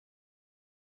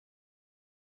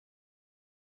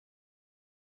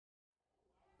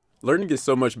Learning is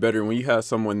so much better when you have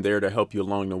someone there to help you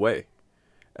along the way.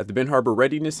 At the Benton Harbor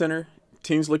Readiness Center,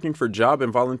 teens looking for job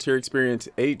and volunteer experience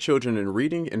aid children in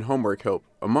reading and homework help,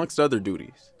 amongst other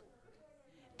duties.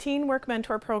 Teen Work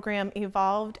Mentor program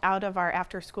evolved out of our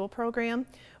after-school program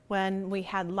when we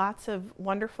had lots of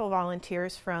wonderful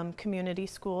volunteers from community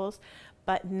schools,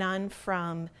 but none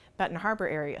from Benton Harbor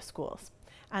area schools.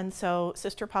 And so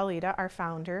Sister Paulita, our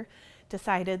founder,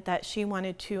 decided that she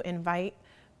wanted to invite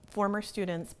former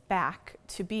students back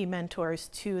to be mentors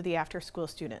to the after-school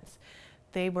students.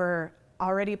 They were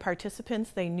already participants,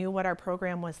 they knew what our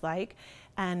program was like,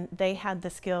 and they had the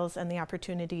skills and the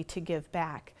opportunity to give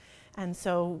back. And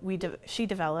so she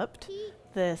developed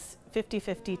this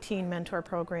 50-50 teen mentor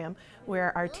program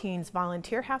where our teens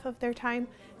volunteer half of their time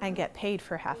and get paid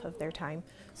for half of their time.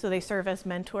 So they serve as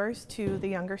mentors to the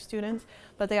younger students,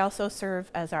 but they also serve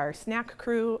as our snack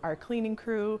crew, our cleaning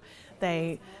crew.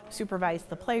 They supervise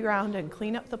the playground and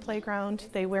clean up the playground.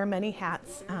 They wear many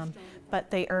hats,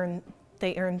 but they earn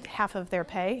half of their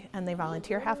pay and they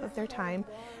volunteer half of their time,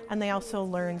 and they also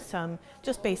learn some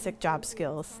just basic job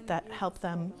skills that help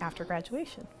them after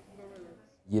graduation.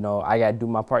 You know, I gotta do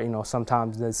my part. You know,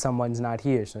 sometimes someone's not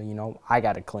here, so you know, I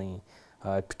gotta clean.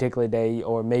 Particular day,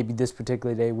 or maybe this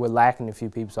particular day, we're lacking a few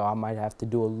people, so I might have to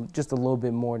do just a little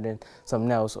bit more than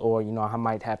something else, or you know, I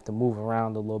might have to move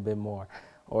around a little bit more,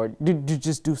 or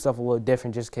just do stuff a little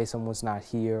different, just in case someone's not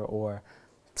here or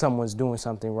someone's doing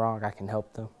something wrong. I can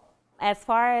help them. As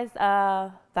far as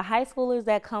the high schoolers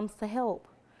that comes to help,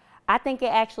 I think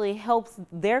it actually helps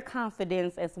their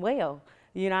confidence as well.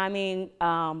 You know what I mean?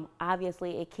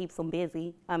 Obviously, it keeps them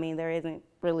busy. I mean, there isn't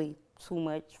really too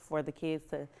much for the kids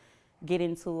to get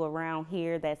into around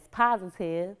here that's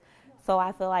positive. So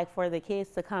I feel like for the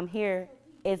kids to come here,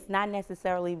 it's not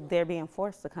necessarily they're being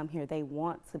forced to come here. They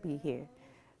want to be here.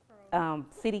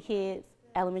 City kids,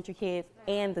 elementary kids,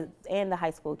 and the high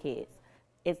school kids.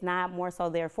 It's not more so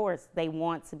they're forced. They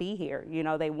want to be here. You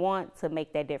know, they want to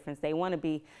make that difference. They want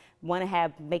to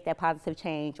make that positive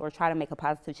change or try to make a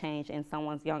positive change in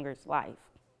someone's younger's life.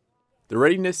 The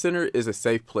Readiness Center is a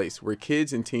safe place where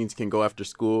kids and teens can go after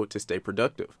school to stay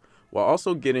productive, while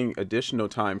also getting additional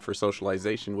time for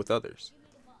socialization with others.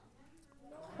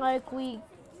 Like we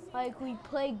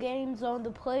play games on the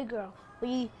playground.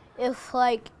 If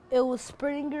like it was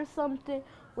spring or something,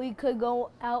 we could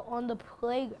go out on the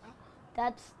playground.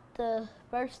 That's the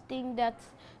first thing that's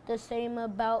the same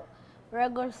about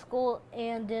regular school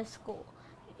and this school.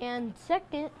 And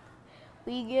second,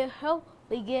 we get help.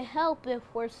 We get help if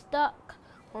we're stuck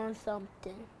on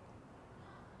something,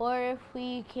 or if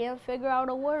we can't figure out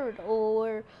a word,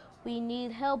 or we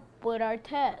need help with our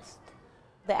test.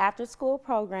 The after-school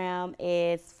program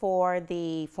is for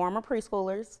the former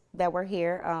preschoolers that were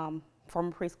here.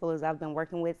 Former preschoolers I've been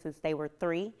working with since they were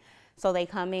 3. So they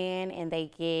come in and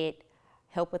they get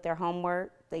help with their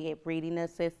homework, they get reading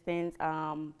assistance.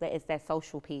 It's that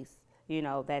social piece, you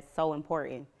know, that's so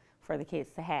important for the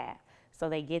kids to have. So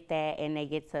they get that, and they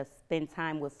get to spend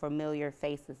time with familiar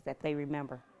faces that they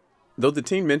remember. Though the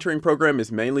teen mentoring program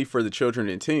is mainly for the children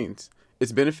and teens,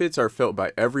 its benefits are felt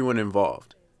by everyone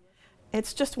involved.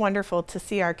 It's just wonderful to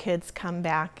see our kids come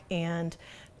back and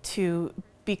to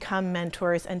become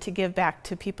mentors and to give back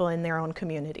to people in their own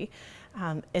community.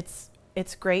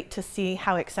 It's great to see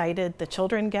how excited the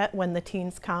children get when the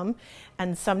teens come,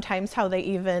 and sometimes how they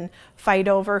even fight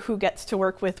over who gets to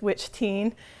work with which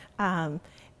teen.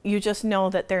 You just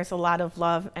know that there's a lot of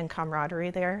love and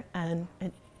camaraderie there, and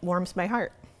it warms my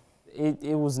heart.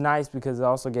 It was nice because it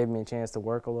also gave me a chance to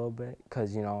work a little bit,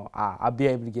 because you know, I'll be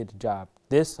able to get a job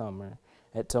this summer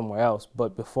at somewhere else,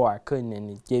 but before I couldn't, and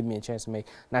it gave me a chance to make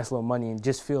nice little money and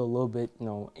just feel a little bit, you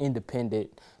know,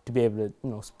 independent, to be able to, you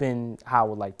know, spend how I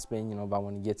would like to spend. You know, if I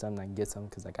want to get something, I can get something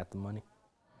because I got the money.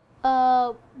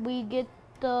 We get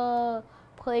to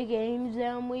play games,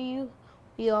 and we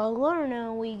all learn,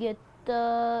 and we get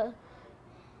to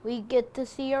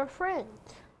see our friends.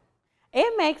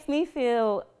 It makes me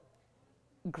feel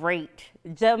great.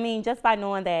 I mean, just by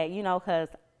knowing that, you know, because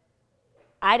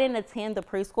I didn't attend the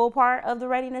preschool part of the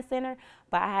Readiness Center,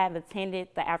 but I have attended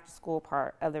the after-school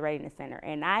part of the Readiness Center.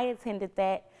 And I attended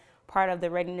that part of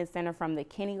the Readiness Center from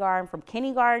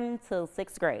kindergarten till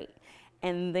 6th grade.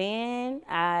 And then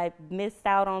I missed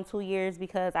out on 2 years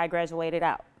because I graduated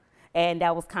out. And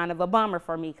that was kind of a bummer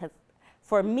for me, because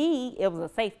for me, it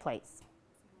was a safe place.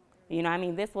 You know what I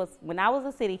mean? This was, when I was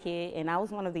a city kid and I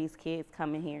was one of these kids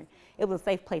coming here, it was a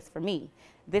safe place for me.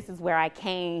 This is where I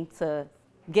came to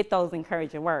get those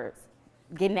encouraging words,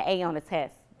 getting an A on the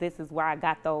test. This is where I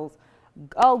got those,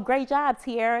 oh, great job,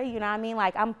 Tiara, you know what I mean?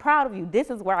 Like, I'm proud of you. This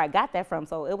is where I got that from.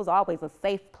 So it was always a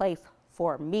safe place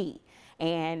for me.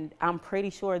 And I'm pretty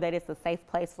sure that it's a safe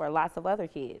place for lots of other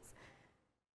kids.